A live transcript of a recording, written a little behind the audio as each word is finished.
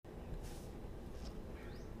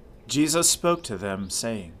Jesus spoke to them,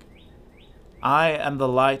 saying, I am the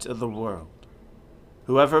light of the world.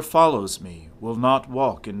 Whoever follows me will not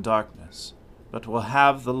walk in darkness, but will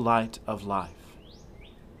have the light of life.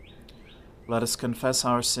 Let us confess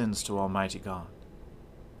our sins to Almighty God.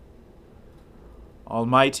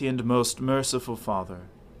 Almighty and most merciful Father,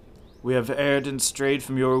 we have erred and strayed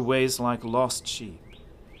from your ways like lost sheep.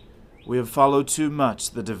 We have followed too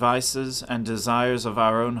much the devices and desires of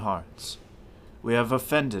our own hearts. We have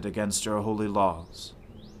offended against your holy laws.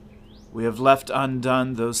 We have left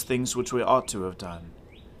undone those things which we ought to have done,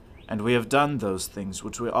 and we have done those things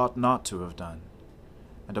which we ought not to have done.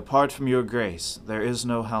 And apart from your grace, there is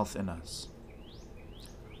no health in us.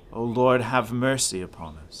 O Lord, have mercy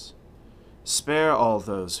upon us. Spare all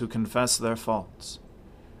those who confess their faults.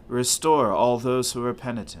 Restore all those who are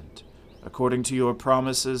penitent, according to your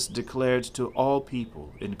promises declared to all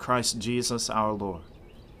people in Christ Jesus our Lord.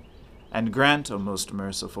 And grant, O most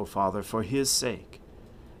merciful Father, for his sake,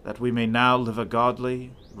 that we may now live a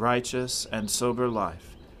godly, righteous, and sober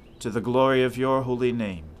life, to the glory of your holy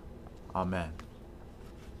name. Amen.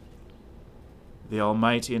 The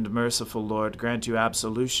Almighty and merciful Lord grant you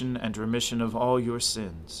absolution and remission of all your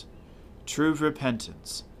sins, true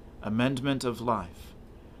repentance, amendment of life,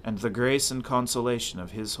 and the grace and consolation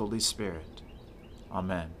of his Holy Spirit.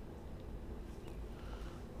 Amen.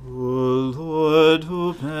 O Lord,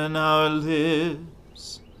 open our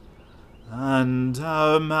lips, and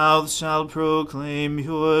our mouth shall proclaim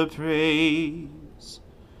your praise.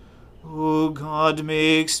 O God,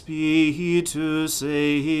 make speed to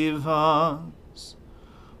save us.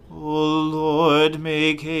 O Lord,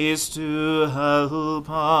 make haste to help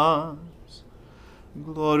us.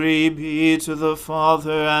 Glory be to the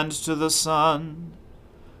Father, and to the Son,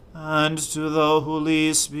 and to the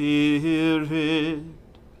Holy Spirit,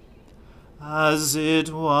 as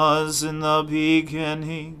it was in the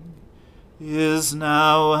beginning, is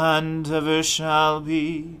now, and ever shall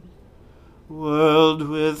be, world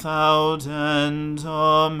without end.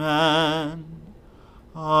 Amen.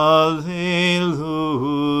 Alleluia.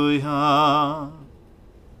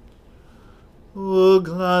 O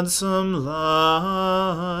gladsome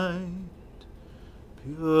light,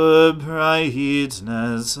 pure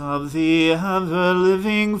brightness of the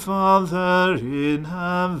ever-living Father in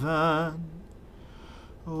heaven,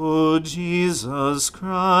 O Jesus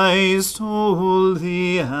Christ,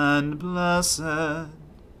 holy and blessed,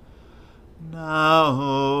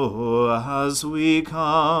 now as we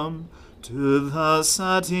come to the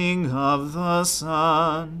setting of the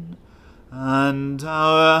sun, and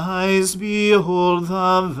our eyes behold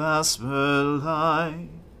the vesper light,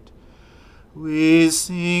 we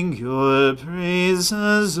sing your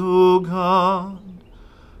praises, O God,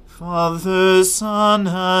 Father, Son,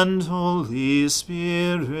 and Holy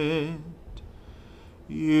Spirit.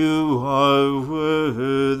 You are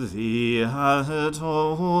worthy at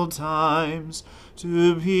all times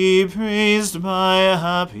to be praised by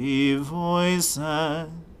happy voices,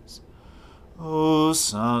 O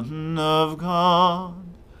Son of God,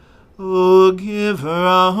 O Giver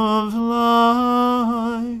of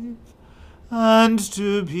life, and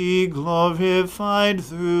to be glorified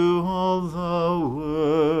through all the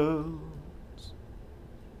world.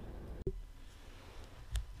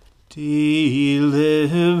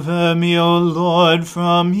 Deliver me, O Lord,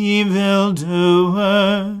 from evildoers.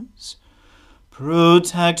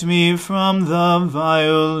 Protect me from the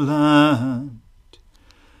violent,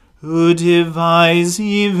 who devise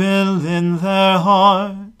evil in their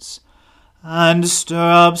hearts, and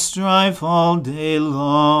stir up strife all day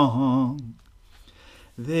long.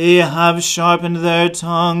 They have sharpened their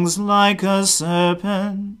tongues like a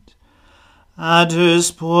serpent.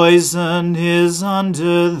 Adder's poison is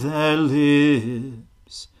under their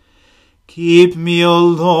lips. Keep me, O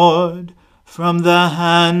Lord, from the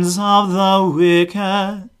hands of the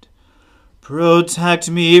wicked. Protect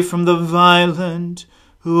me from the violent,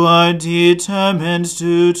 who are determined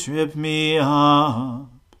to trip me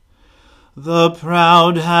up. The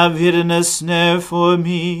proud have hidden a snare for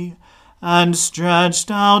me, and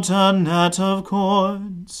stretched out a net of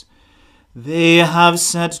cords. They have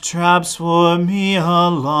set traps for me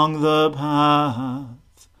along the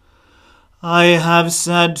path. I have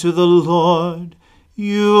said to the Lord,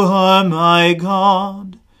 You are my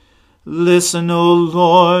God. Listen, O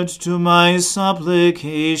Lord, to my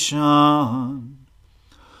supplication.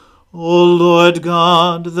 O Lord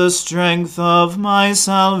God, the strength of my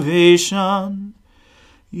salvation,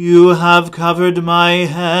 you have covered my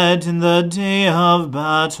head in the day of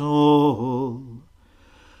battle.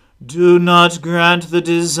 Do not grant the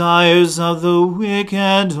desires of the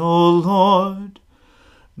wicked, O Lord,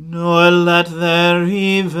 nor let their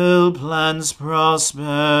evil plans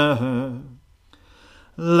prosper.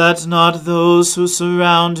 Let not those who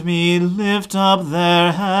surround me lift up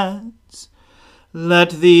their heads. Let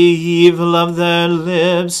the evil of their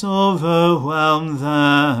lips overwhelm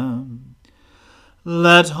them.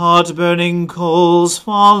 Let hot burning coals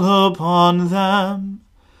fall upon them.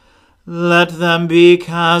 Let them be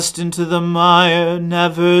cast into the mire,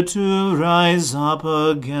 never to rise up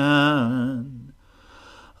again.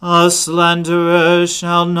 A slanderer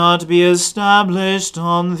shall not be established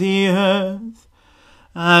on the earth,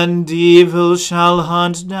 and evil shall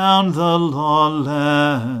hunt down the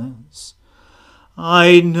lawless.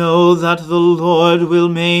 I know that the Lord will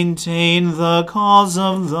maintain the cause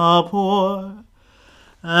of the poor,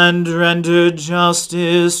 and render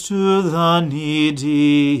justice to the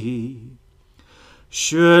needy.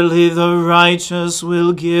 Surely the righteous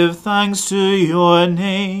will give thanks to your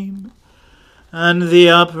name, and the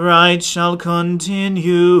upright shall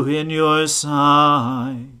continue in your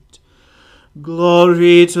sight.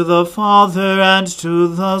 Glory to the Father, and to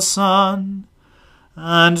the Son,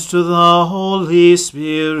 and to the Holy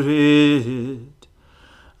Spirit,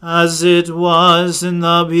 as it was in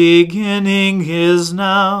the beginning, is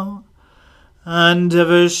now, and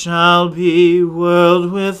ever shall be, world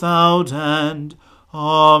without end.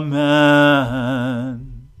 Amen.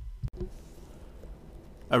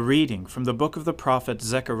 A reading from the book of the prophet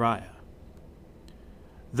Zechariah.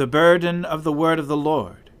 The burden of the word of the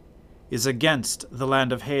Lord is against the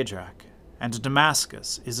land of Hadrach, and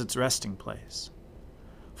Damascus is its resting place.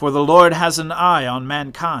 For the Lord has an eye on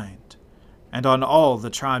mankind, and on all the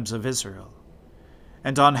tribes of Israel,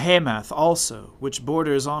 and on Hamath also, which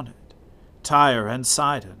borders on it, Tyre and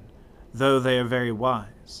Sidon, though they are very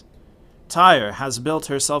wise. Tyre has built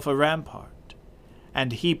herself a rampart,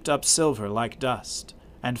 and heaped up silver like dust,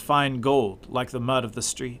 and fine gold like the mud of the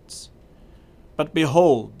streets. But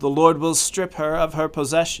behold, the Lord will strip her of her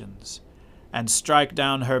possessions, and strike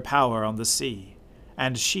down her power on the sea,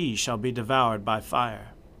 and she shall be devoured by fire.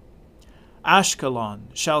 Ashkelon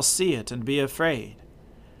shall see it and be afraid,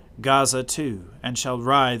 Gaza too, and shall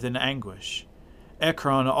writhe in anguish,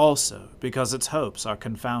 Ekron also, because its hopes are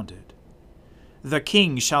confounded. The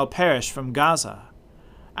king shall perish from Gaza,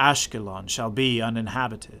 Ashkelon shall be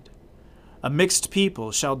uninhabited. A mixed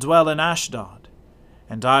people shall dwell in Ashdod,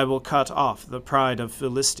 and I will cut off the pride of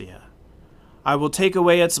Philistia. I will take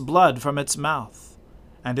away its blood from its mouth,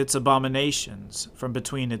 and its abominations from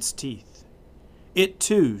between its teeth. It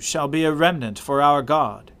too shall be a remnant for our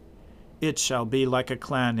God. It shall be like a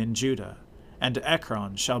clan in Judah, and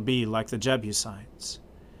Ekron shall be like the Jebusites.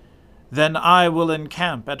 Then I will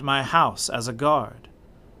encamp at my house as a guard,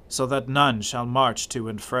 so that none shall march to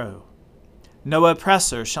and fro. No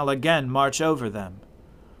oppressor shall again march over them,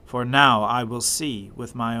 for now I will see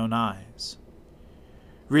with my own eyes.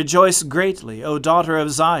 Rejoice greatly, O daughter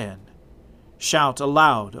of Zion. Shout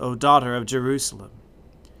aloud, O daughter of Jerusalem.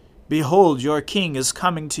 Behold, your king is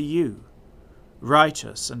coming to you.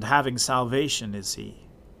 Righteous and having salvation is he.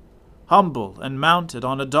 Humble and mounted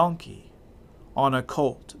on a donkey, on a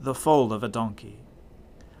colt, the foal of a donkey.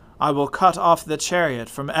 I will cut off the chariot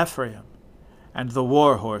from Ephraim, and the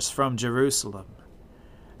war horse from Jerusalem.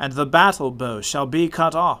 And the battle bow shall be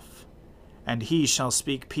cut off, and he shall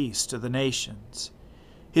speak peace to the nations.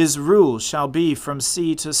 His rule shall be from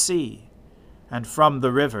sea to sea, and from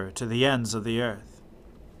the river to the ends of the earth.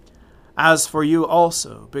 As for you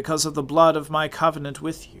also, because of the blood of my covenant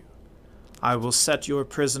with you, I will set your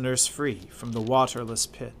prisoners free from the waterless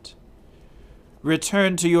pit.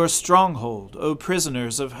 Return to your stronghold, O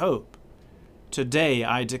prisoners of hope. Today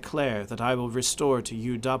I declare that I will restore to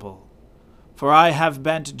you double. For I have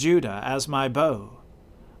bent Judah as my bow.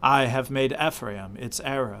 I have made Ephraim its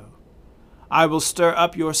arrow. I will stir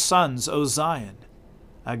up your sons, O Zion,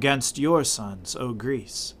 against your sons, O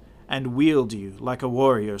Greece, and wield you like a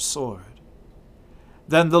warrior's sword.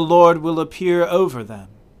 Then the Lord will appear over them,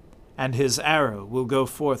 and his arrow will go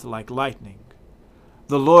forth like lightning.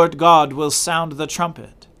 The Lord God will sound the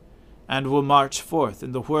trumpet, and will march forth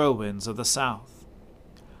in the whirlwinds of the south.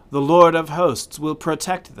 The Lord of hosts will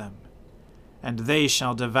protect them, and they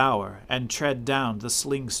shall devour and tread down the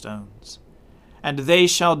slingstones. And they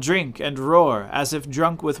shall drink and roar as if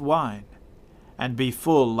drunk with wine, and be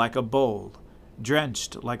full like a bowl,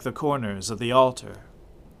 drenched like the corners of the altar.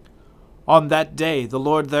 On that day the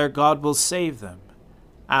Lord their God will save them,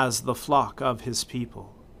 as the flock of his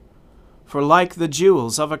people. For like the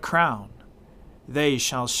jewels of a crown, they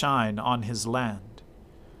shall shine on his land.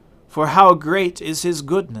 For how great is his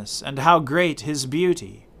goodness, and how great his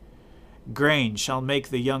beauty! Grain shall make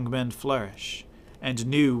the young men flourish, and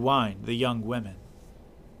new wine the young women.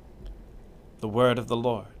 The word of the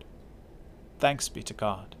Lord. Thanks be to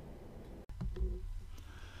God.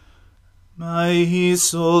 My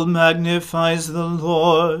soul magnifies the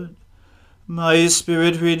Lord. My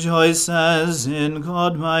spirit rejoices in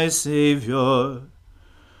God my Saviour.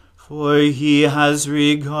 For he has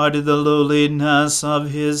regarded the lowliness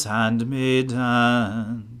of his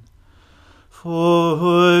handmaiden.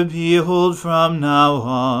 For behold, from now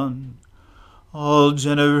on, all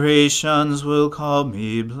generations will call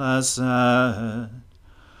me blessed.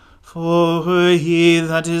 For he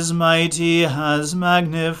that is mighty has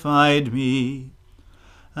magnified me,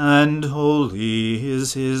 and holy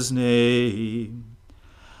is his name.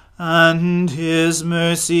 And his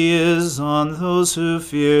mercy is on those who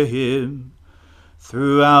fear him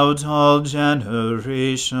throughout all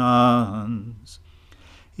generations.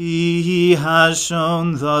 He has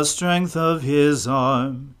shown the strength of his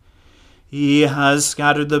arm. He has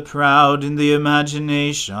scattered the proud in the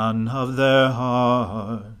imagination of their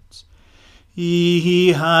hearts.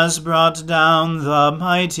 He has brought down the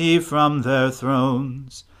mighty from their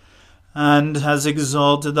thrones, and has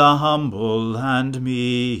exalted the humble and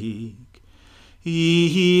meek.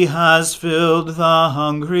 He has filled the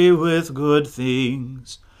hungry with good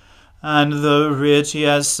things, and the rich he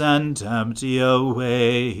has sent empty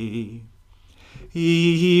away.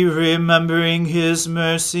 He, remembering his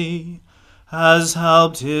mercy, has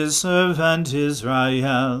helped his servant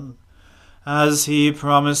Israel, as he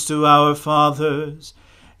promised to our fathers,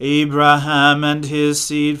 Abraham and his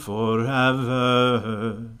seed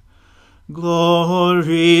forever.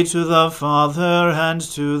 Glory to the Father, and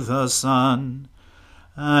to the Son,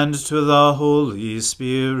 and to the Holy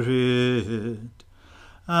Spirit,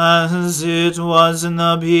 as it was in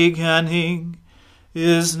the beginning,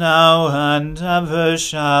 is now, and ever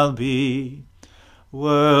shall be,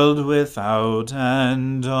 world without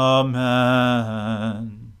end.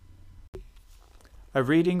 Amen. A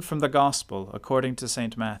reading from the Gospel according to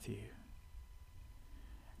St. Matthew.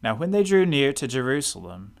 Now when they drew near to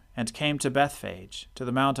Jerusalem, and came to Bethphage, to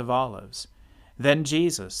the Mount of Olives, then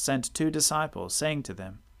Jesus sent 2 disciples, saying to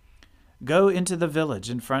them, Go into the village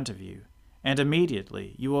in front of you, and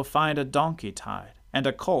immediately you will find a donkey tied, and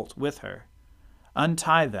a colt with her.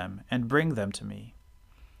 Untie them, and bring them to me.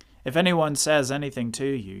 If anyone says anything to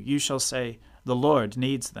you, you shall say, The Lord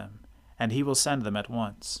needs them, and he will send them at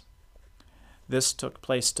once. This took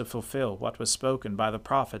place to fulfill what was spoken by the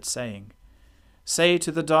prophet, saying, Say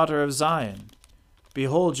to the daughter of Zion,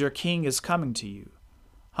 Behold, your king is coming to you,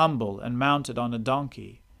 humble and mounted on a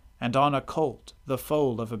donkey, and on a colt, the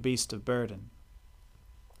foal of a beast of burden.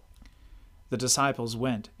 The disciples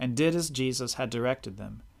went, and did as Jesus had directed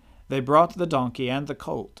them. They brought the donkey and the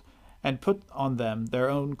colt, and put on them their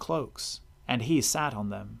own cloaks, and he sat on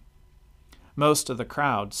them. Most of the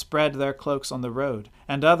crowd spread their cloaks on the road,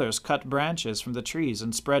 and others cut branches from the trees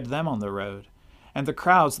and spread them on the road. And the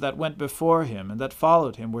crowds that went before him and that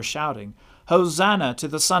followed him were shouting, Hosanna to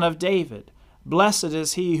the Son of David! Blessed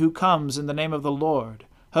is he who comes in the name of the Lord!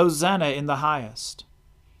 Hosanna in the highest!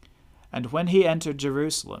 And when he entered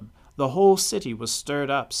Jerusalem, the whole city was stirred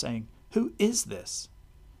up, saying, Who is this?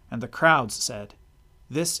 And the crowds said,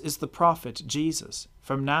 This is the prophet Jesus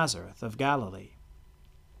from Nazareth of Galilee.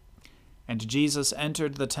 And Jesus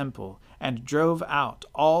entered the temple, and drove out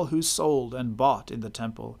all who sold and bought in the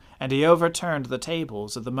temple, and he overturned the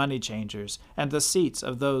tables of the money changers, and the seats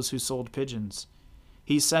of those who sold pigeons.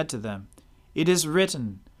 He said to them, It is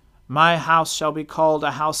written, My house shall be called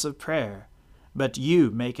a house of prayer, but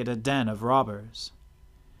you make it a den of robbers.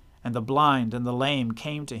 And the blind and the lame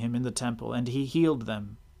came to him in the temple, and he healed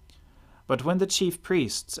them. But when the chief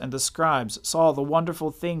priests and the scribes saw the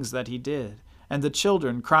wonderful things that he did, and the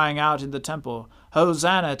children crying out in the temple,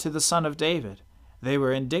 Hosanna to the Son of David, they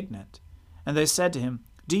were indignant. And they said to him,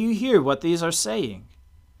 Do you hear what these are saying?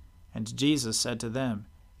 And Jesus said to them,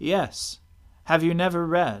 Yes. Have you never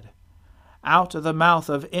read, Out of the mouth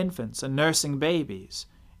of infants and nursing babies,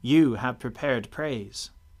 you have prepared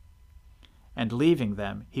praise? And leaving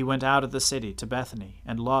them, he went out of the city to Bethany,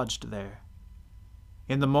 and lodged there.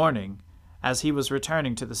 In the morning, as he was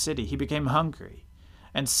returning to the city, he became hungry.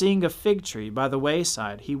 And seeing a fig tree by the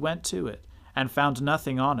wayside, he went to it, and found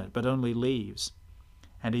nothing on it but only leaves.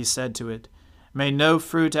 And he said to it, May no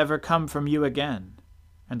fruit ever come from you again.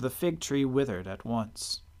 And the fig tree withered at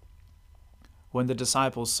once. When the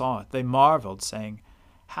disciples saw it, they marveled, saying,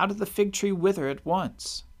 How did the fig tree wither at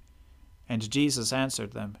once? And Jesus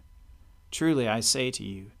answered them, Truly I say to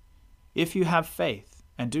you, if you have faith,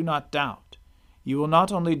 and do not doubt, you will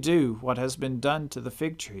not only do what has been done to the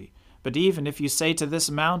fig tree, but even if you say to this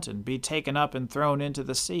mountain, Be taken up and thrown into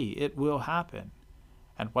the sea, it will happen.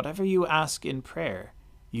 And whatever you ask in prayer,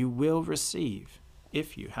 you will receive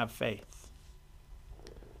if you have faith.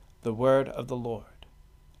 The word of the Lord.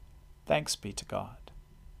 Thanks be to God.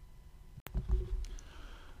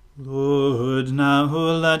 Lord, now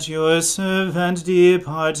let your servant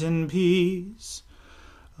depart in peace,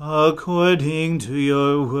 according to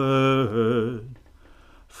your word.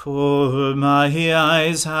 For my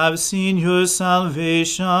eyes have seen your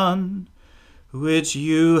salvation, which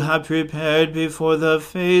you have prepared before the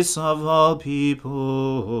face of all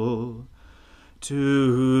people,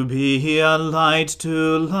 to be a light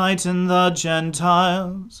to lighten the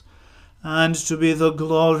Gentiles, and to be the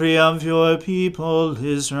glory of your people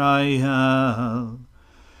Israel.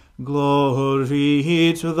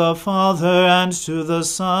 Glory to the Father, and to the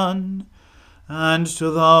Son, and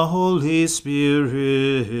to the Holy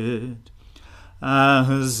Spirit,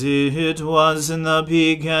 as it was in the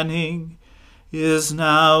beginning, is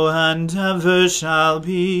now, and ever shall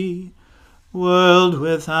be, world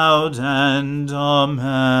without end.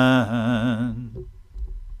 Amen.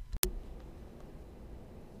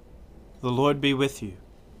 The Lord be with you.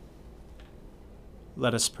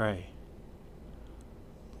 Let us pray.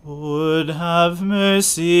 Lord, have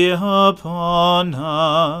mercy upon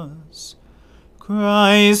us.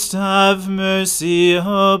 Christ, have mercy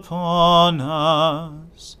upon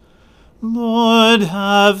us. Lord,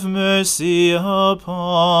 have mercy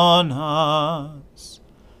upon us.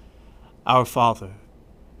 Our Father,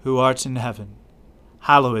 who art in heaven,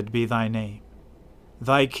 hallowed be thy name.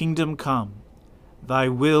 Thy kingdom come, thy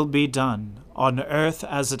will be done, on earth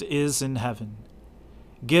as it is in heaven.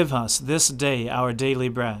 Give us this day our daily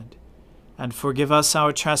bread, and forgive us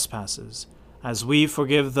our trespasses, as we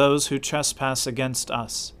forgive those who trespass against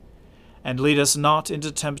us. And lead us not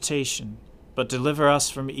into temptation, but deliver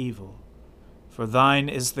us from evil. For thine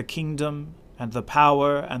is the kingdom, and the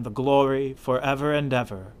power, and the glory, forever and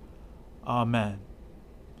ever. Amen.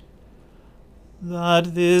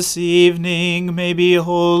 That this evening may be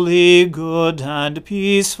holy, good, and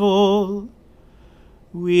peaceful,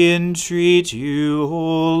 we entreat you,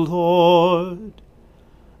 O Lord,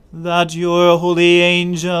 that your holy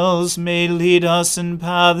angels may lead us in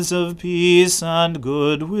paths of peace and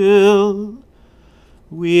goodwill.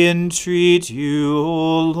 We entreat you,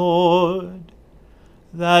 O Lord,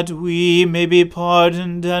 that we may be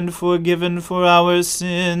pardoned and forgiven for our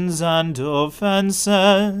sins and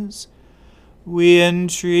offenses. We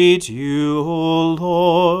entreat you, O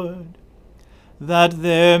Lord, that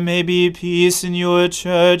there may be peace in your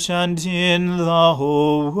church and in the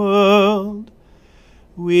whole world.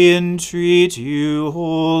 We entreat you,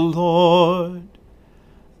 O Lord,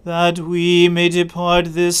 that we may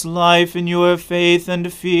depart this life in your faith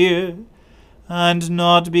and fear, and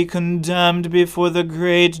not be condemned before the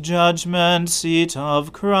great judgment seat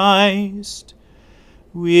of Christ.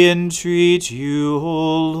 We entreat you,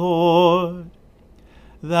 O Lord,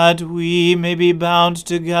 that we may be bound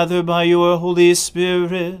together by your Holy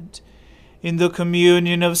Spirit in the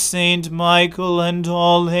communion of Saint Michael and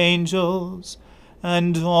all angels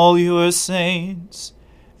and all your saints,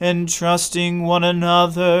 entrusting one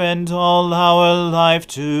another and all our life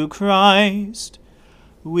to Christ.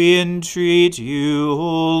 We entreat you,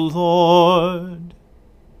 O Lord.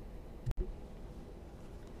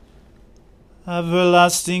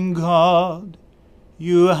 Everlasting God,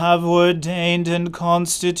 you have ordained and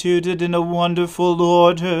constituted in a wonderful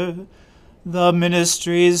order the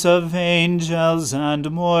ministries of angels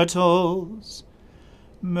and mortals.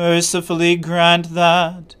 Mercifully grant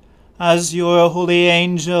that, as your holy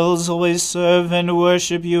angels always serve and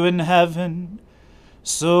worship you in heaven,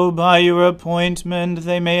 so by your appointment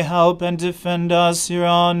they may help and defend us here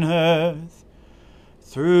on earth.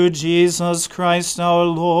 Through Jesus Christ our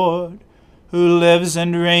Lord, who lives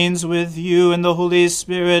and reigns with you in the Holy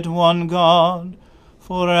Spirit, one God,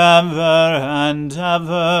 forever and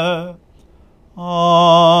ever.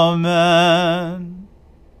 Amen.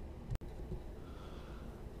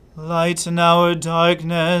 Lighten our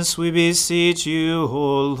darkness, we beseech you,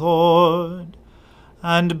 O Lord,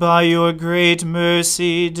 and by your great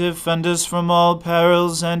mercy defend us from all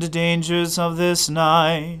perils and dangers of this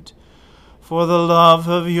night, for the love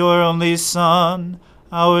of your only Son,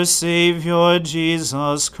 our Saviour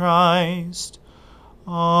Jesus Christ.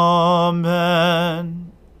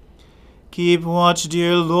 Amen. Keep watch,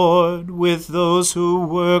 dear Lord, with those who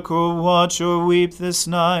work or watch or weep this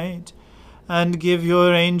night, and give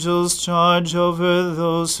your angels charge over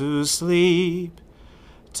those who sleep.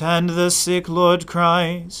 Tend the sick, Lord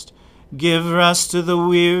Christ. Give rest to the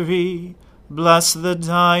weary. Bless the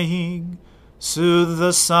dying. Soothe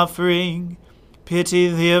the suffering. Pity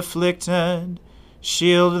the afflicted.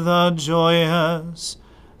 Shield the joyous.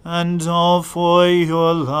 and all for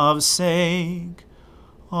your love's sake.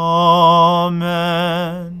 Amen.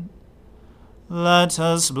 Let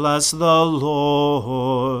us bless the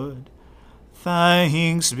Lord.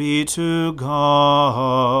 Thanks be to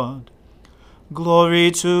God.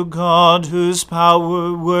 Glory to God, whose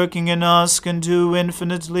power working in us can do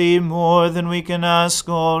infinitely more than we can ask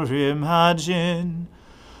or imagine.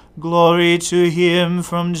 Glory to him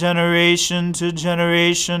from generation to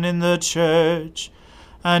generation in the church,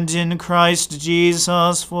 and in Christ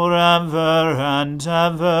Jesus forever and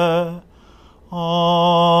ever.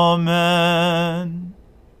 Amen.